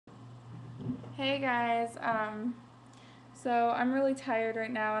Hey guys, so I'm really tired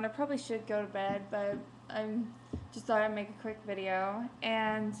right now and I probably should go to bed, but I'm just thought I'd make a quick video.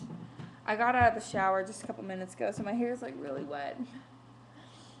 And I got out of the shower just a couple minutes ago, so my hair is like really wet.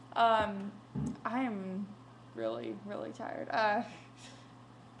 Um, I am really, really tired.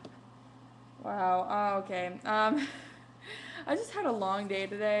 Wow. Oh, okay. I just had a long day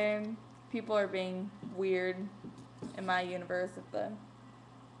today. People are being weird in my universe of the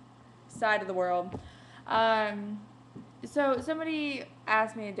side of the world. Um, So somebody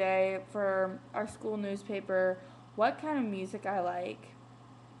asked me today for our school newspaper what kind of music I like.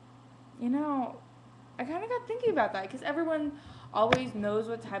 You know, I kind of got thinking about that because everyone always knows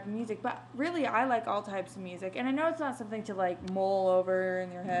what type of music, but really I like all types of music. And I know it's not something to like mull over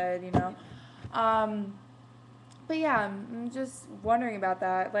in your head. Um, but yeah, I'm just wondering about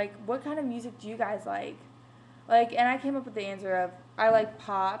that. Like, what kind of music do you guys like? Like, and I came up with the answer of I like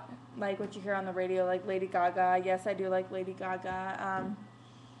pop, like what you hear on the radio, like Lady Gaga. Yes, I do like Lady Gaga.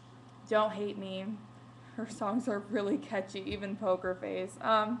 Don't Hate Me. Her songs are really catchy, even Poker Face.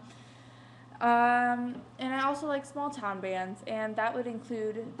 And I also like small town bands, and that would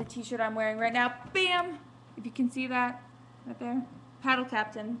include the T-shirt I'm wearing right now. Bam! If you can see that right there, Paddle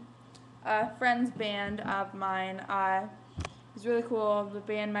Captain, a friend's band of mine. It's really cool. The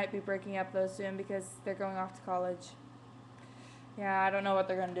band might be breaking up though soon because they're going off to college. Yeah, I don't know what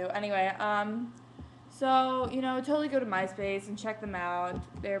they're gonna do. Anyway, so totally go to MySpace and check them out.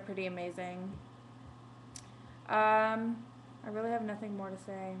 They're pretty amazing. I really have nothing more to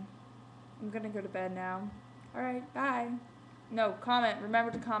say. I'm gonna go to bed now. All right, bye. No, comment.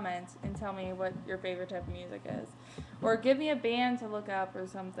 Remember to comment and tell me what your favorite type of music is, or give me a band to look up or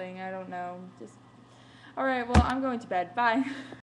something. I don't know. Just all right. Well, I'm going to bed. Bye.